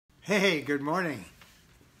Hey, good morning.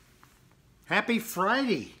 Happy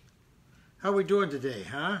Friday. How we doing today,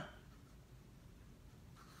 huh?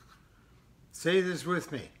 Say this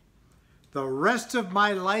with me. The rest of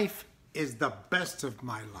my life is the best of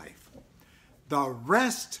my life. The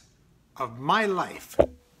rest of my life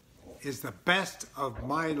is the best of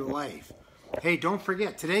my life. Hey, don't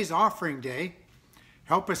forget, today's offering day.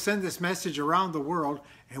 Help us send this message around the world.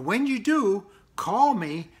 And when you do, call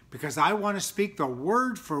me because I want to speak the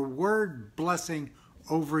word for word blessing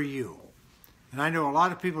over you. And I know a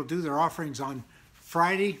lot of people do their offerings on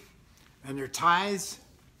Friday and their tithes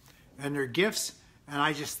and their gifts. And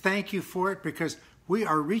I just thank you for it because we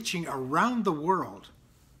are reaching around the world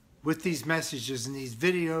with these messages and these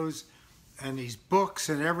videos and these books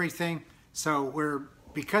and everything. So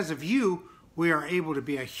because of you, we are able to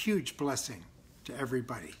be a huge blessing to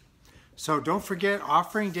everybody. So don't forget,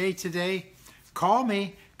 offering day today. Call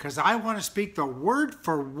me because I want to speak the word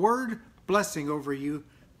for word blessing over you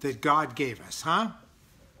that God gave us, huh?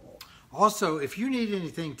 Also, if you need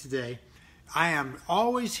anything today, I am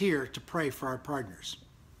always here to pray for our partners.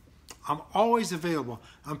 I'm always available.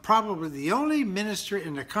 I'm probably the only minister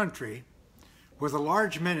in the country with a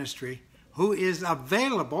large ministry who is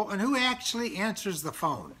available and who actually answers the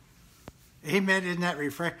phone. Amen. Isn't that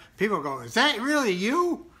refreshing? People go, is that really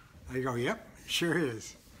you? I go, yep, it sure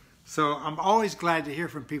is. So I'm always glad to hear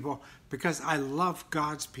from people because I love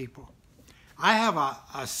God's people. I have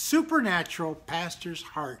a supernatural pastor's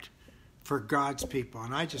heart for God's people,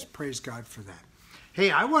 and I just praise God for that.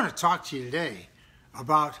 Hey, I want to talk to you today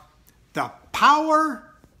about the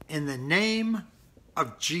power in the name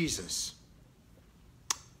of Jesus.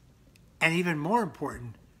 And even more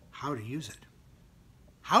important, how to use it.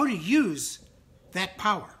 How to use that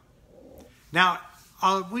power. Now,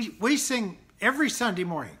 we sing every Sunday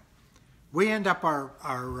morning. We end up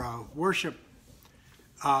our worship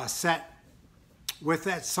set with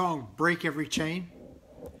that song, Break Every Chain.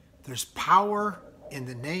 There's power in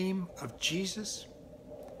the name of Jesus.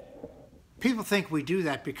 People think we do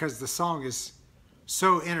that because the song is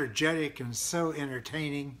so energetic and so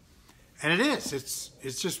entertaining. And it is.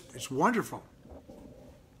 It's wonderful.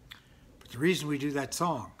 But the reason we do that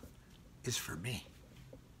song is for me.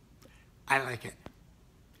 I like it.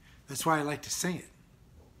 That's why I like to sing it.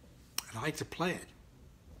 I like to play it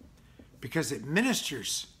because it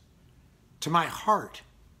ministers to my heart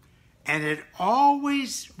and it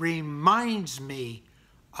always reminds me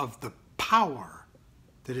of the power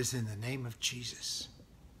that is in the name of Jesus.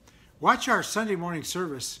 Watch our Sunday morning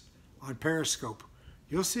service on Periscope.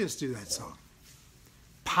 You'll see us do that song.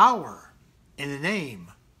 Power in the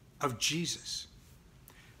name of Jesus.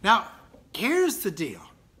 Now, here's the deal.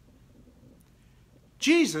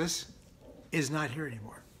 Jesus is not here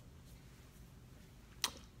anymore.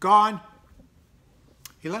 Gone.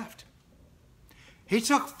 He left. He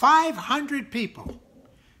took 500 people,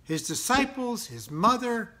 his disciples, his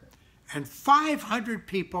mother, and 500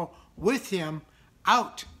 people with him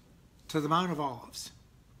out to the Mount of Olives.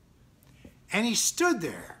 And he stood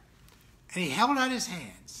there, and he held out his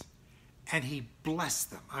hands, and he blessed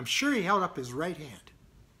them. I'm sure he held up his right hand,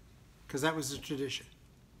 because that was the tradition.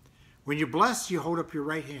 When you bless, you hold up your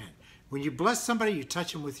right hand. When you bless somebody, you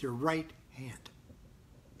touch them with your right hand.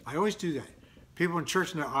 I always do that. People in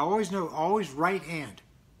church know, always right hand.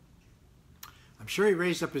 I'm sure he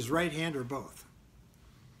raised up his right hand or both.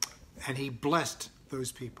 And he blessed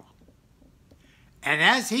those people. And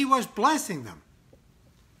as he was blessing them,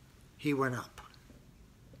 he went up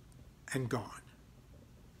and gone.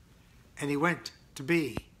 And he went to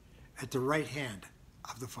be at the right hand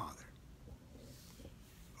of the Father.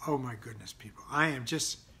 Oh my goodness, people. I am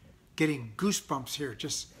just getting goosebumps here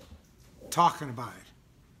just talking about it.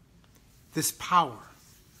 This power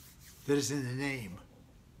that is in the name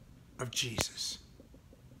of Jesus.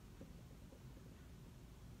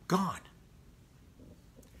 Gone.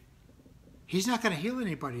 He's not going to heal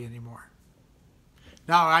anybody anymore.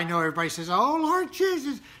 Now, I know everybody says, oh, Lord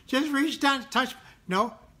Jesus, just reach down and touch.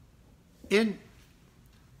 No. In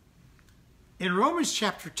Romans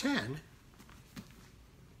chapter 10,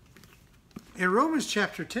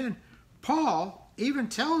 Paul even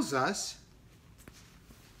tells us,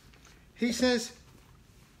 he says,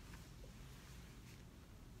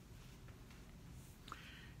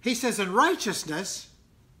 in righteousness,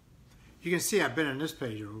 you can see I've been on this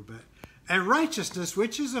page a little bit, and righteousness,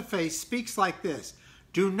 which is of faith, speaks like this.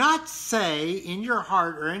 Do not say in your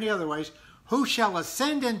heart or any other ways, who shall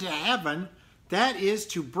ascend into heaven, that is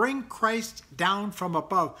to bring Christ down from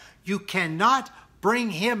above. You cannot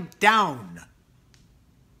bring him down.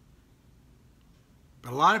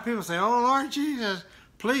 But a lot of people say, oh, Lord Jesus,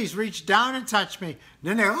 please reach down and touch me.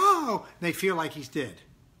 And then they feel like he's dead.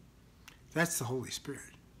 That's the Holy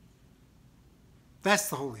Spirit. That's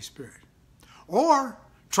the Holy Spirit. Or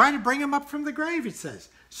try to bring him up from the grave, it says.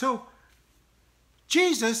 So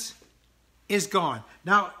Jesus is gone.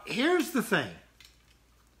 Now, here's the thing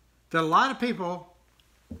that a lot of people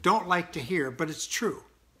don't like to hear, but it's true.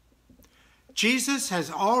 Jesus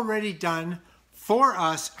has already done for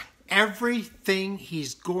us everything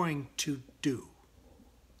he's going to do.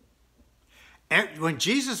 When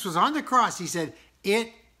Jesus was on the cross, he said,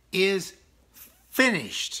 "It is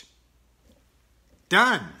finished."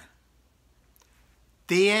 Done.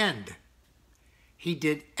 The end. He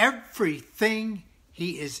did everything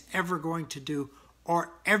he is ever going to do,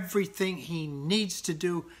 or everything he needs to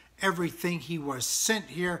do, everything he was sent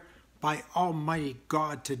here by Almighty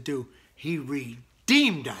God to do. He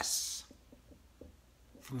redeemed us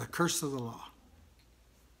from the curse of the law.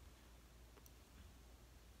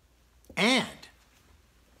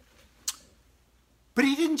 But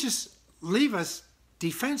he didn't just leave us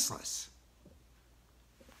defenseless.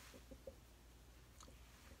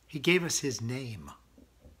 He gave us his name.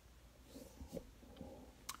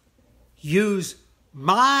 Use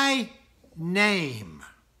my name.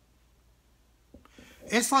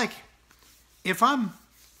 It's like if I'm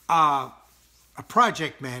a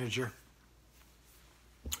project manager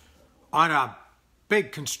on a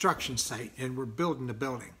big construction site and we're building the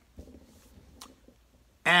building.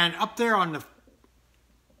 And up there on the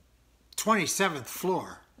 27th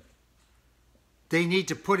floor, they need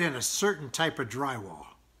to put in a certain type of drywall.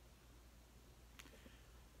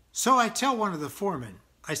 So I tell one of the foremen,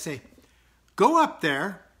 I say, go up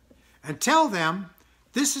there and tell them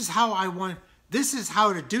this is how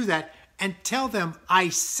to do that, and tell them I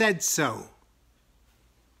said so.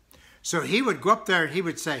 So he would go up there and he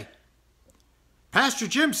would say, Pastor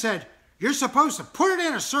Jim said, you're supposed to put it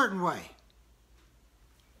in a certain way.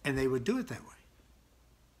 And they would do it that way.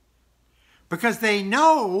 Because they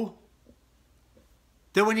know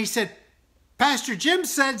that when he said, Pastor Jim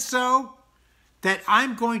said so, that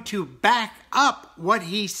I'm going to back up what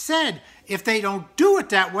he said. If they don't do it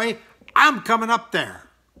that way, I'm coming up there.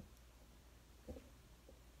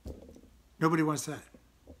 Nobody wants that.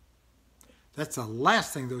 That's the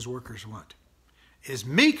last thing those workers want, is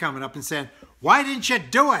me coming up and saying, why didn't you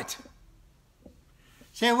do it?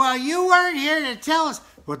 Say, well, you weren't here to tell us.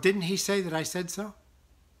 Well, didn't he say that I said so?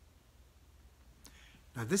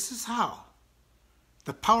 Now, this is how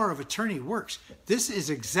the power of attorney works. This is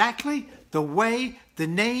exactly the way the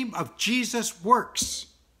name of Jesus works.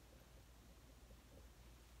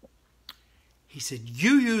 He said,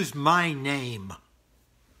 you use my name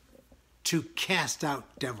to cast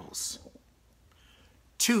out devils,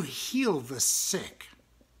 to heal the sick,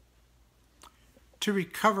 to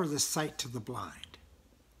recover the sight to the blind.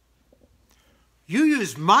 You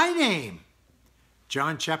use my name.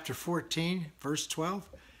 John chapter 14, verse 12.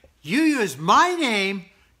 You use my name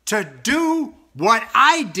to do what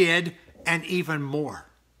I did and even more.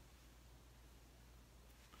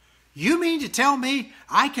 You mean to tell me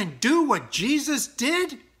I can do what Jesus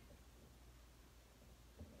did?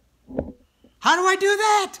 How do I do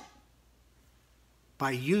that?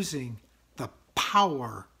 By using the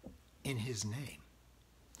power in his name.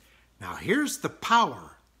 Now here's the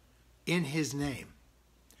power in his name.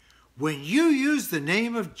 When you use the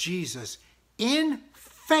name of Jesus in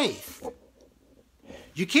faith,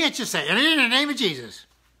 you can't just say, in the name of Jesus.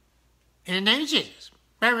 In the name of Jesus.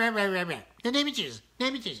 In the name of Jesus.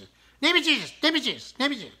 Name of Jesus. Name of Jesus. Name of Jesus.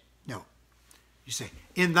 Name of Jesus. No. You say,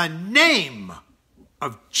 in the name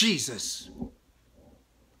of Jesus,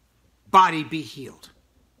 body be healed.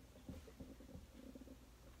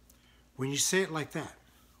 When you say it like that,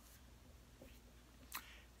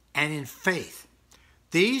 and in faith,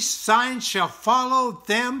 these signs shall follow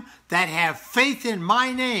them that have faith in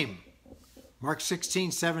my name. Mark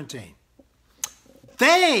 16, 17.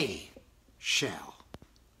 They shall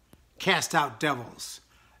cast out devils.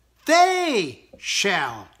 They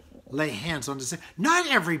shall lay hands on the sick. Not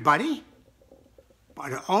everybody,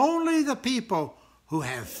 but only the people who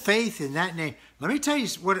have faith in that name. Let me tell you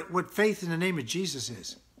what faith in the name of Jesus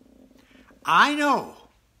is. I know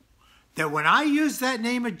that when I use that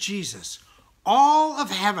name of Jesus, all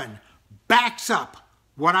of heaven backs up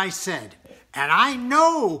what I said. And I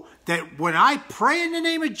know that when I pray in the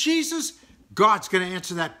name of Jesus, God's going to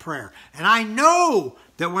answer that prayer. And I know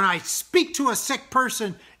that when I speak to a sick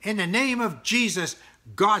person in the name of Jesus,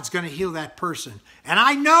 God's going to heal that person. And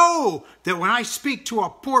I know that when I speak to a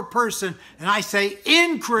poor person and I say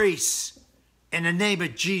increase in the name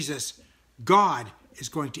of Jesus, God is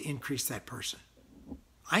going to increase that person.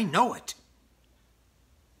 I know it.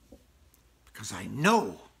 Because I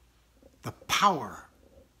know the power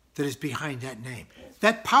that is behind that name.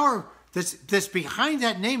 That power that's behind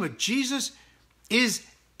that name of Jesus is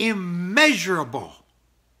immeasurable.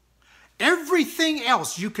 Everything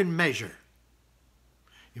else you can measure.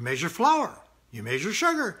 You measure flour. You measure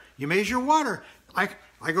sugar. You measure water. I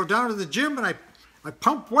go down to the gym and I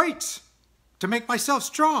pump weights to make myself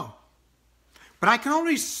strong. But I can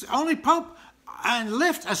only pump and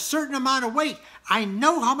lift a certain amount of weight. I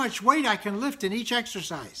know how much weight I can lift in each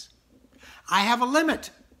exercise. I have a limit.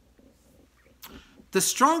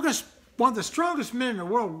 One of the strongest men in the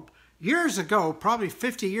world years ago, probably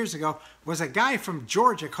 50 years ago, was a guy from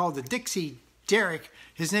Georgia called the Dixie Derrick.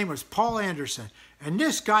 His name was Paul Anderson. And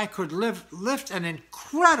this guy could lift an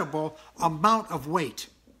incredible amount of weight.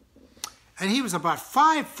 And he was about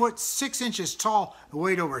 5 foot 6 inches tall and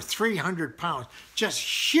weighed over 300 pounds.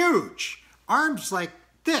 Just huge. Arms like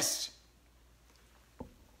this.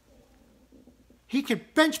 He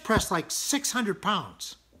could bench press like 600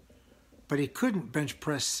 pounds. But he couldn't bench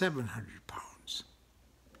press 700 pounds.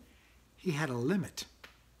 He had a limit.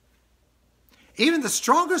 Even the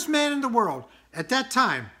strongest man in the world at that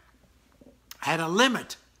time had a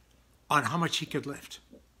limit on how much he could lift.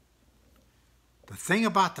 The thing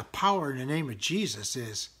about the power in the name of Jesus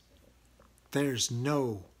is there's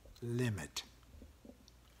no limit.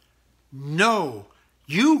 No,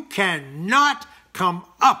 you cannot come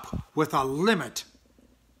up with a limit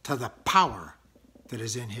to the power that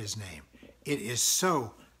is in his name. It is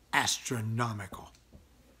so astronomical.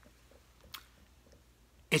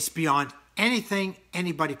 It's beyond anything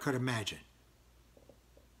anybody could imagine.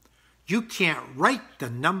 You can't write the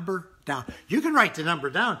number down. You can write the number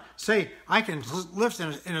down. Say, I can lift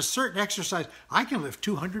in a certain exercise, I can lift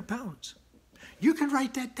 200 pounds. You can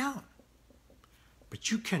write that down. But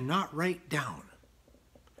you cannot write down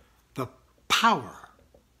the power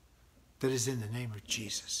that is in the name of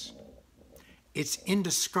Jesus. It's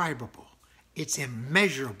indescribable. It's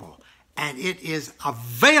immeasurable. And it is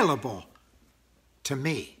available to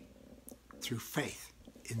me through faith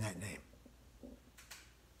in that name.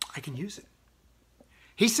 I can use it.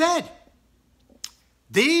 He said,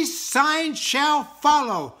 these signs shall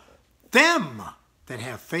follow them that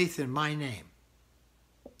have faith in my name.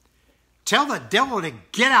 Tell the devil to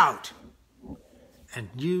get out and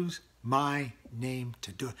use my name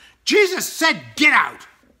to do it. Jesus said, get out.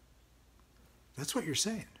 That's what you're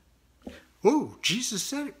saying. Oh, Jesus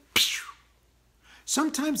said it.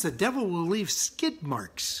 Sometimes the devil will leave skid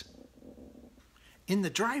marks in the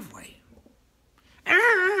driveway.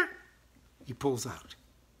 He pulls out.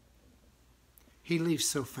 He leaves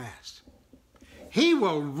so fast. He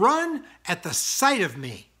will run at the sight of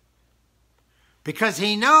me because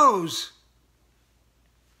he knows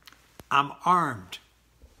I'm armed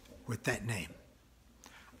with that name.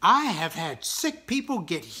 I have had sick people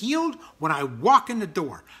get healed when I walk in the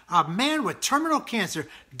door. A man with terminal cancer,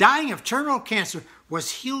 dying of terminal cancer,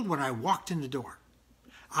 was healed when I walked in the door.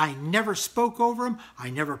 I never spoke over him. I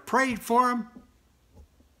never prayed for him.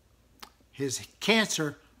 His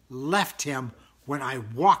cancer left him when I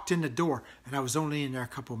walked in the door, and I was only in there a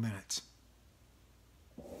couple minutes.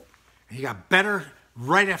 He got better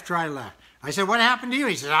right after I left. I said, what happened to you?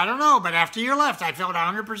 He said, I don't know, but after you left, I felt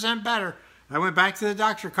 100% better. I went back to the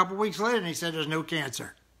doctor a couple weeks later, and he said, there's no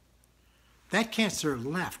cancer. That cancer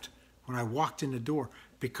left when I walked in the door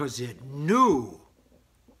because it knew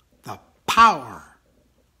the power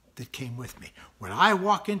that came with me. When I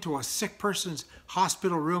walk into a sick person's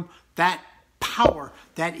hospital room, that power,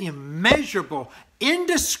 that immeasurable,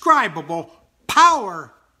 indescribable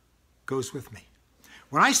power goes with me.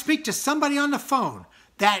 When I speak to somebody on the phone,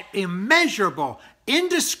 that immeasurable,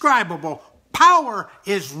 indescribable power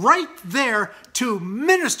is right there to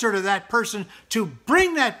minister to that person, to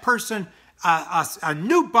bring that person a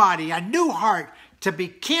new body, a new heart, to be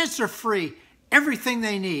cancer-free, everything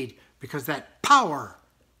they need, because that power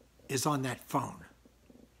is on that phone.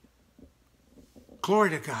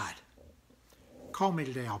 Glory to God. Call me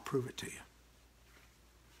today, I'll prove it to you.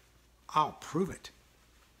 I'll prove it.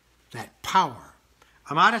 That power.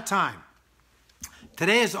 I'm out of time.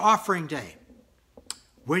 Today is offering day.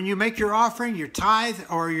 When you make your offering, your tithe,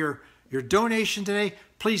 or your donation today,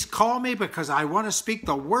 please call me because I want to speak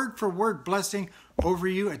the word-for-word blessing over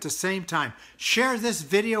you at the same time. Share this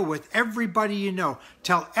video with everybody you know.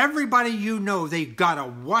 Tell everybody you know they've got to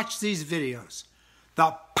watch these videos.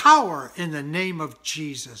 The power in the name of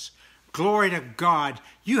Jesus. Glory to God.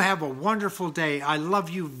 You have a wonderful day. I love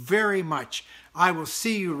you very much. I will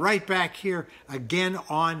see you right back here again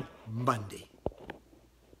on Monday.